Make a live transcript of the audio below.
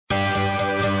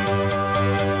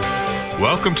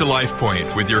Welcome to Life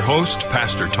Point with your host,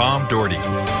 Pastor Tom Dougherty.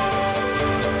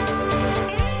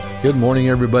 Good morning,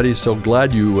 everybody. So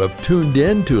glad you have tuned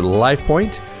in to Life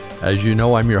Point. As you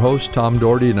know, I'm your host, Tom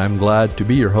Dougherty, and I'm glad to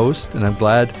be your host, and I'm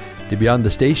glad to be on the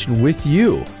station with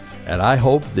you. And I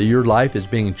hope that your life is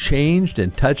being changed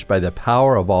and touched by the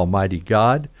power of Almighty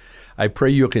God. I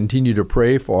pray you'll continue to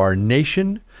pray for our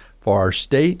nation, for our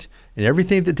state, and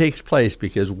everything that takes place,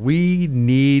 because we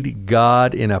need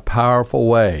God in a powerful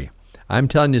way. I'm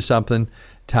telling you something,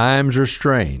 times are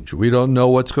strange. We don't know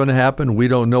what's going to happen. We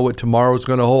don't know what tomorrow is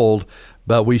going to hold,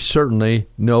 but we certainly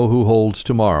know who holds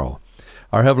tomorrow.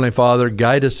 Our Heavenly Father,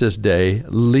 guide us this day.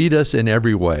 Lead us in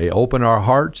every way. Open our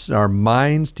hearts and our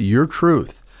minds to your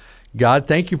truth. God,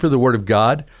 thank you for the Word of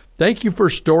God. Thank you for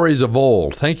stories of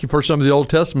old. Thank you for some of the Old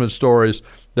Testament stories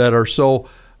that are so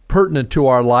pertinent to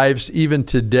our lives even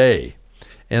today.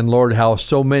 And Lord, how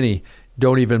so many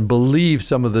don't even believe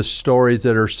some of the stories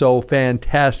that are so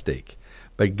fantastic.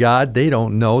 But God, they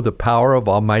don't know the power of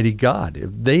Almighty God.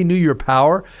 If they knew your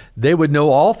power, they would know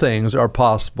all things are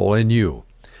possible in you.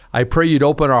 I pray you'd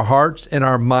open our hearts and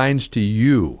our minds to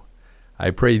you.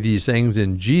 I pray these things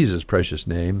in Jesus' precious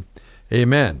name.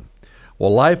 Amen.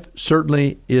 Well, life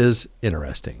certainly is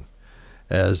interesting.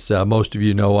 As most of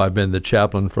you know, I've been the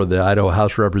chaplain for the Idaho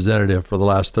House Representative for the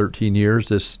last 13 years.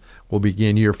 This will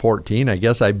begin year 14. I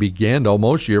guess I began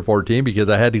almost year 14 because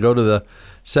I had to go to the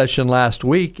session last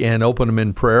week and open them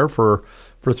in prayer for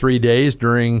 3 days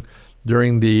during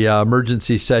the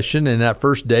emergency session. And that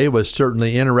first day was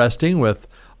certainly interesting with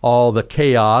all the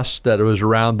chaos that was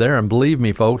around there. And believe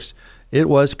me, folks, it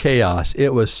was chaos. It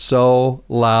was so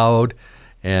loud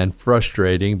and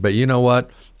frustrating. But you know what?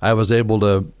 I was able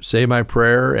to say my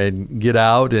prayer and get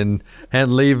out and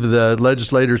leave the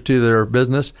legislators to their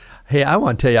business. Hey, I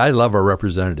want to tell you, I love our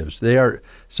representatives. They are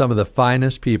some of the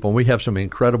finest people. We have some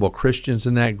incredible Christians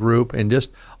in that group, and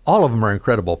just all of them are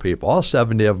incredible people. All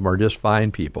 70 of them are just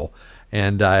fine people,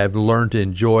 and I've learned to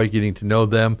enjoy getting to know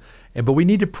them. But we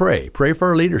need to pray. Pray for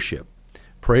our leadership.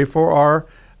 Pray for our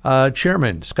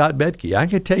chairman, Scott Bedke. I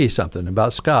can tell you something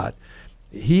about Scott.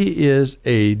 He is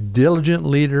a diligent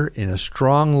leader and a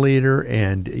strong leader,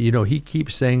 and, you know, he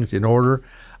keeps things in order.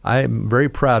 I'm very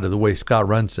proud of the way Scott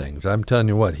runs things. I'm telling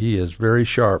you what, he is very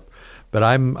sharp.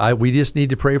 But we just need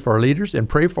to pray for our leaders and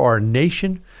pray for our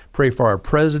nation, pray for our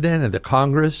president and the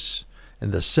Congress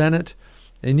and the Senate,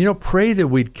 and, you know, pray that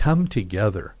we'd come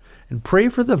together and pray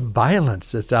for the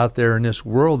violence that's out there in this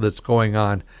world that's going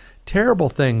on, terrible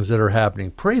things that are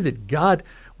happening. Pray that God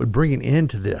would bring an end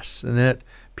to this and that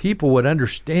people would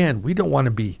understand we don't want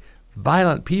to be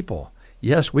violent people.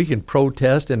 Yes, we can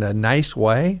protest in a nice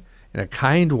way, in a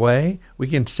kind way. We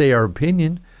can say our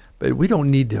opinion, but we don't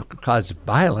need to cause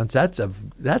violence. That's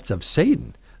of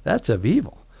Satan. That's of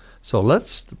evil. So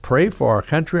let's pray for our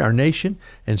country, our nation,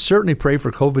 and certainly pray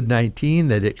for COVID-19,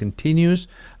 that it continues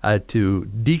to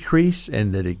decrease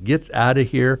and that it gets out of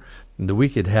here, and that we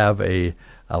could have a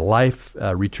life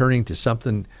returning to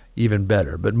something even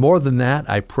better. But more than that,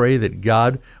 I pray that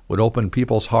God would open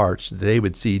people's hearts, that they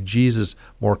would see Jesus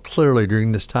more clearly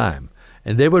during this time,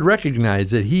 and they would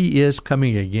recognize that he is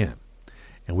coming again.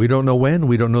 And we don't know when,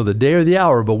 we don't know the day or the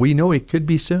hour, but we know it could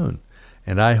be soon.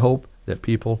 And I hope that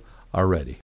people are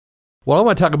ready. Well, I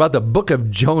want to talk about the book of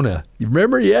Jonah. You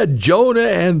remember, he had Jonah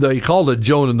and he called it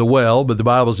Jonah and the whale, but the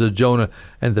Bible says Jonah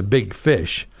and the big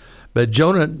fish. But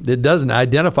Jonah, it doesn't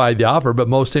identify the author, but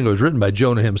most think it was written by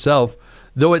Jonah himself,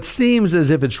 though it seems as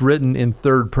if it's written in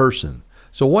third person.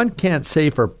 So one can't say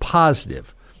for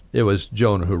positive it was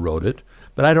Jonah who wrote it,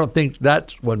 but I don't think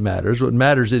that's what matters. What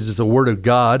matters is it's the Word of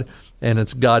God, and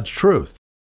it's God's truth.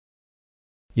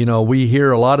 You know, we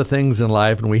hear a lot of things in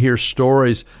life, and we hear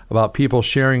stories about people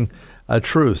sharing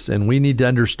truths, and we need to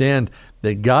understand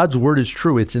that God's Word is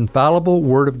true. It's infallible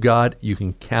Word of God. You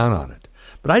can count on it.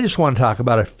 But I just want to talk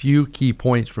about a few key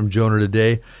points from Jonah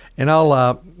today, and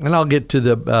I'll get to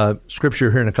the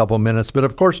scripture here in a couple of minutes. But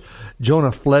of course,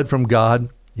 Jonah fled from God.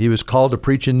 He was called to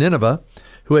preach in Nineveh,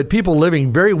 who had people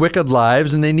living very wicked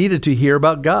lives, and they needed to hear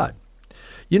about God.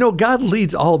 You know, God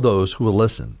leads all those who will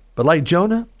listen. But like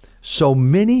Jonah, so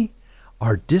many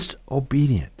are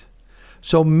disobedient.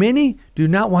 So many do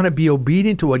not want to be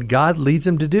obedient to what God leads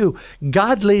them to do.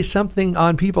 God lays something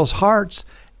on people's hearts,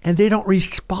 and they don't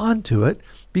respond to it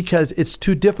because it's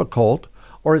too difficult,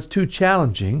 or it's too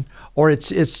challenging, or it's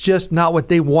just not what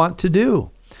they want to do.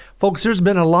 Folks, there's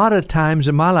been a lot of times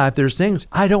in my life, there's things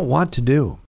I don't want to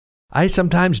do. I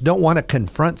sometimes don't want to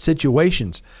confront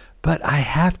situations, but I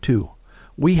have to.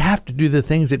 We have to do the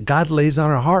things that God lays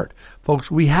on our heart. Folks,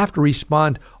 we have to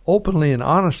respond openly and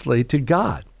honestly to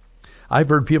God. I've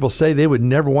heard people say they would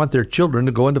never want their children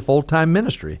to go into full-time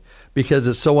ministry because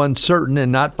it's so uncertain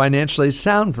and not financially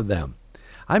sound for them.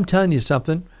 I'm telling you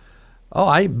something.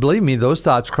 Oh, believe me, those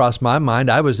thoughts crossed my mind.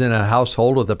 I was in a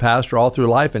household with a pastor all through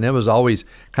life, and it was always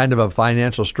kind of a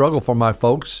financial struggle for my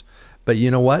folks. But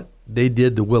you know what? They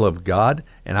did the will of God,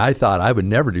 and I thought I would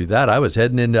never do that. I was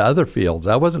heading into other fields.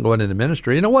 I wasn't going into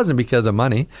ministry, and it wasn't because of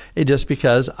money. It just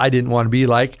because I didn't want to be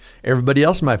like everybody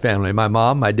else in my family. My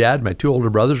mom, my dad, my 2 older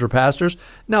brothers were pastors.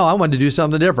 No, I wanted to do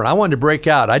something different. I wanted to break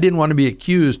out. I didn't want to be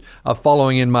accused of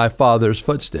following in my father's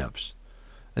footsteps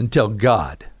until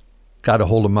God got a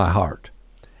hold of my heart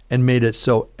and made it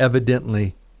so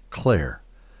evidently clear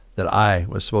that I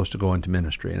was supposed to go into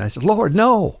ministry. And I said, Lord,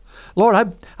 no. Lord,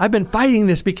 I've been fighting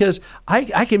this because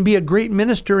I can be a great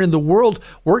minister in the world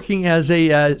working as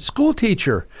a school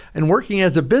teacher and working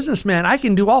as a businessman. I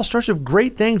can do all sorts of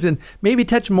great things and maybe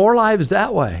touch more lives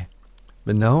that way.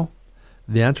 But no,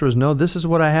 the answer is no. This is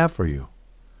what I have for you.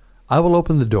 I will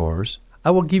open the doors.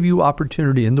 I will give you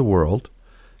opportunity in the world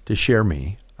to share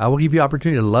me. I will give you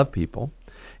opportunity to love people.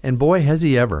 And boy, has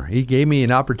he ever. He gave me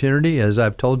an opportunity, as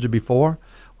I've told you before,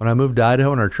 when I moved to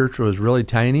Idaho and our church was really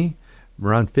tiny,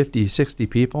 around 50, 60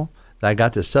 people, I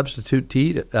got to substitute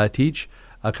teach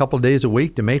a couple days a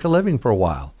week to make a living for a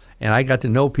while. And I got to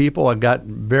know people. I got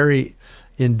very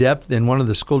in-depth in one of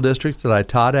the school districts that I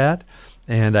taught at,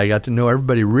 and I got to know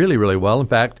everybody really, really well. In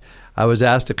fact, I was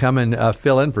asked to come and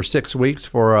fill in for 6 weeks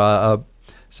for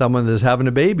someone that's having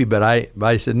a baby, but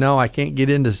I said, no, I can't get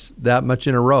into that much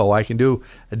in a row. I can do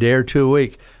a day or two a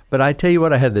week. But I tell you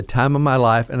what, I had the time of my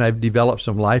life, and I've developed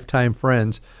some lifetime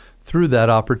friends through that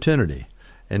opportunity.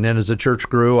 And then as the church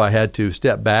grew, I had to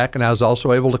step back, and I was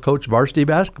also able to coach varsity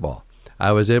basketball.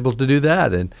 I was able to do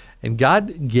that, and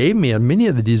God gave me many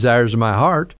of the desires of my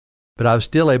heart, but I was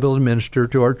still able to minister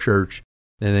to our church.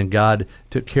 And then God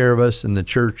took care of us, and the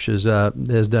church has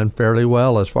done fairly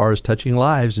well as far as touching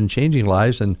lives and changing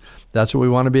lives, and that's what we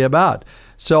want to be about.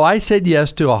 So I said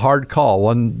yes to a hard call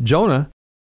when Jonah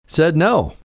said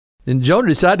no. And Jonah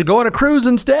decided to go on a cruise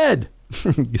instead.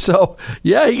 So,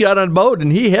 yeah, he got on a boat,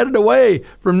 and he headed away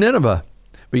from Nineveh.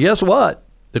 But guess what?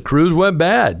 The cruise went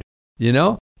bad. You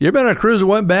know? You ever been on a cruise that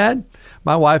went bad?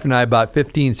 My wife and I, about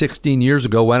 15, 16 years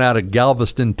ago, went out of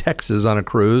Galveston, Texas on a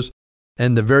cruise.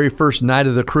 And the very first night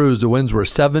of the cruise, the winds were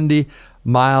 70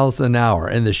 miles an hour,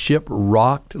 and the ship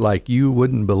rocked like you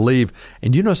wouldn't believe.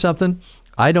 And you know something?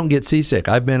 I don't get seasick.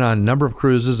 I've been on a number of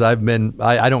cruises. I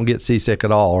don't get seasick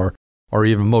at all, or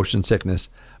even motion sickness.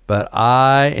 But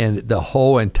I and the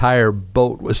whole entire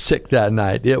boat was sick that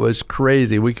night. It was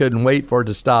crazy. We couldn't wait for it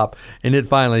to stop, and it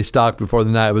finally stopped before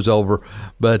the night was over.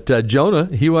 But Jonah,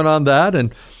 he went on that,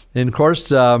 and of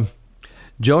course,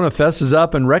 Jonah fesses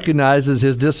up and recognizes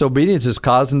his disobedience is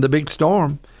causing the big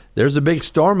storm. There's a big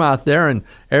storm out there, and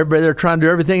everybody, they're trying to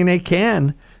do everything they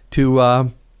can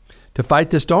to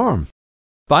fight the storm.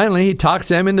 Finally, he talks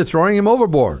them into throwing him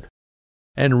overboard,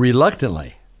 and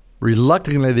reluctantly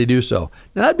they do so.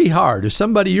 Now that'd be hard.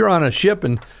 If you're on a ship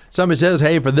and somebody says,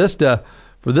 "Hey, for this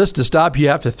to stop, you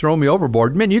have to throw me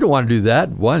overboard." Man, you don't want to do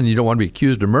that. One, you don't want to be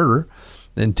accused of murder,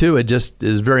 and two, it just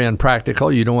is very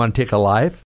unpractical. You don't want to take a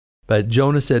life. But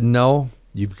Jonah said, "No,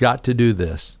 you've got to do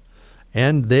this,"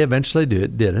 and they eventually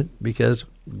did it because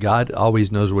God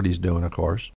always knows what He's doing. Of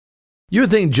course, you would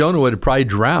think Jonah would have probably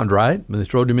drowned, right, when they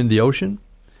threw him in the ocean,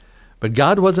 but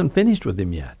God wasn't finished with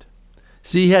him yet.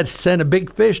 See, He had sent a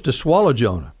big fish to swallow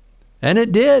Jonah, and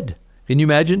it did. Can you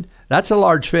imagine? That's a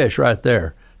large fish right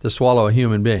there to swallow a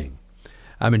human being.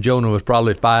 I mean, Jonah was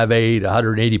probably 5'8",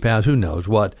 180 pounds, who knows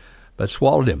what, but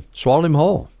swallowed him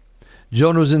whole.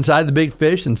 Jonah was inside the big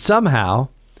fish and somehow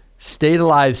stayed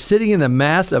alive, sitting in the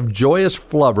mass of joyous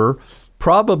flubber,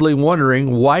 probably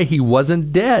wondering why he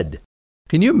wasn't dead.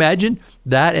 Can you imagine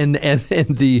that? And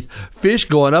the fish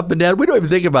going up and down. We don't even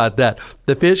think about that.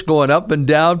 The fish going up and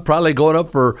down, probably going up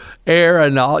for air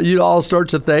and all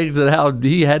sorts of things, and how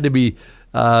he had to be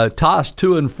tossed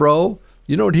to and fro.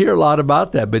 You don't hear a lot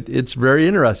about that, but it's very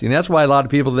interesting. That's why a lot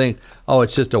of people think, oh,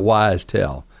 it's just a wise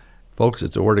tale. Folks,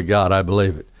 it's the Word of God. I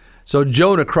believe it. So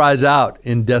Jonah cries out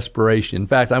in desperation. In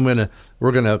fact,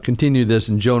 we're going to continue this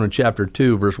in Jonah chapter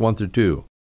 2, verse 1 through 2.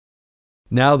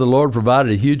 Now the Lord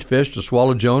provided a huge fish to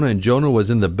swallow Jonah, and Jonah was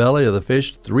in the belly of the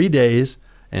fish 3 days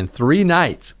and 3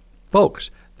 nights. Folks,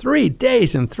 3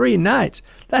 days and 3 nights.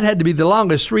 That had to be the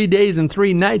longest 3 days and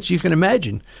 3 nights you can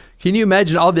imagine. Can you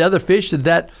imagine all the other fish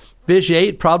that fish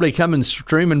ate probably coming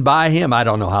streaming by him? I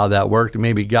don't know how that worked.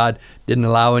 Maybe God didn't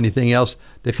allow anything else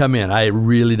to come in. I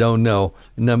really don't know.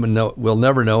 We'll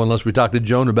never know unless we talk to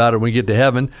Jonah about it when we get to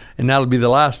heaven, and that'll be the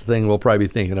last thing we'll probably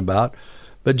be thinking about.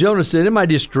 But Jonah said, in my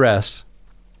distress,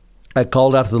 I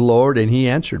called out to the Lord, and he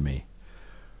answered me.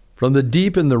 From the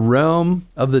deep in the realm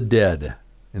of the dead,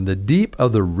 in the deep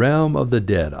of the realm of the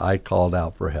dead, I called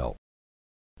out for help,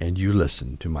 and you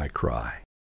listened to my cry.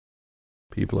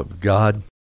 People of God,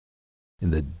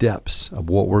 in the depths of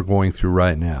what we're going through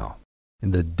right now,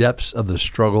 in the depths of the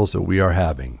struggles that we are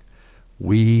having,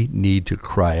 we need to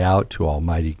cry out to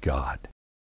Almighty God.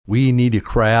 We need to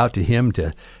cry out to Him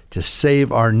to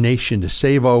save our nation, to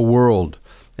save our world,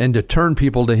 and to turn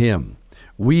people to Him.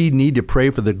 We need to pray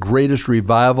for the greatest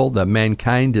revival that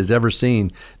mankind has ever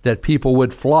seen, that people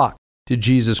would flock to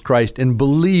Jesus Christ and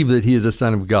believe that He is the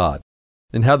Son of God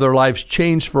and have their lives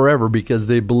changed forever because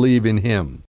they believe in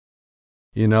Him.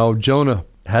 You know, Jonah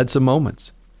had some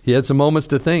moments. He had some moments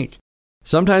to think.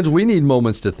 Sometimes we need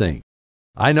moments to think.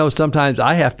 I know sometimes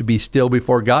I have to be still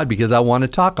before God because I want to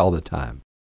talk all the time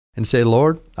and say,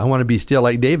 Lord, I want to be still,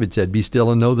 like David said, be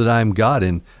still and know that I am God.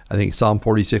 In, I think, Psalm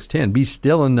 46:10, be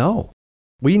still and know.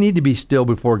 We need to be still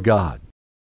before God.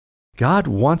 God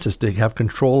wants us to have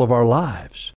control of our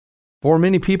lives. For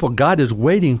many people, God is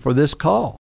waiting for this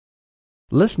call.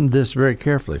 Listen to this very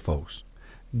carefully, folks.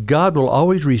 God will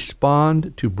always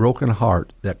respond to a broken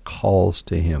heart that calls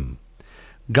to Him.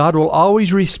 God will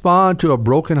always respond to a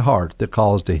broken heart that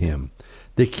calls to Him.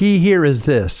 The key here is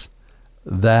this,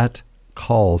 that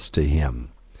calls to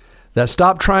Him. That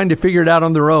stop trying to figure it out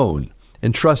on their own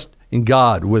and trust in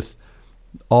God with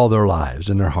all their lives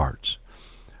and their hearts.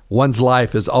 One's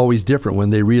life is always different when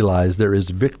they realize there is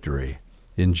victory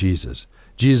in Jesus.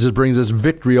 Jesus brings us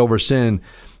victory over sin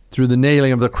through the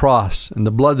nailing of the cross and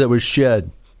the blood that was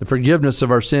shed, the forgiveness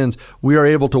of our sins. We are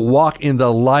able to walk in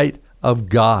the light of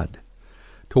God.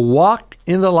 To walk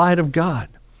in the light of God.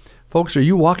 Folks, are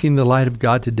you walking in the light of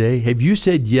God today? Have you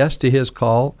said yes to His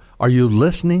call? Are you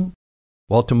listening?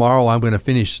 Well, tomorrow I'm going to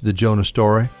finish the Jonah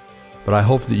story, but I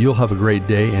hope that you'll have a great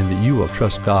day and that you will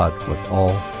trust God with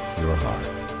all your heart.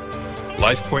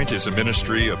 LifePoint is a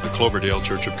ministry of the Cloverdale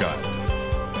Church of God.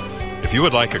 If you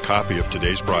would like a copy of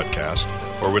today's broadcast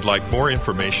or would like more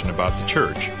information about the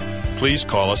church, please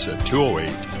call us at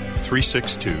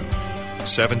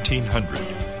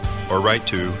 208-362-1700 or write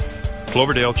to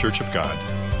Cloverdale Church of God,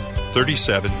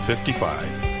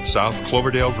 3755 South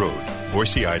Cloverdale Road,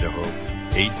 Boise, Idaho,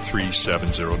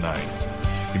 83709.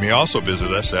 You may also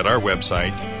visit us at our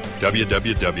website,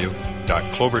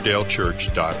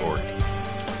 www.cloverdalechurch.org.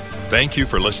 Thank you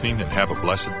for listening and have a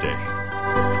blessed day.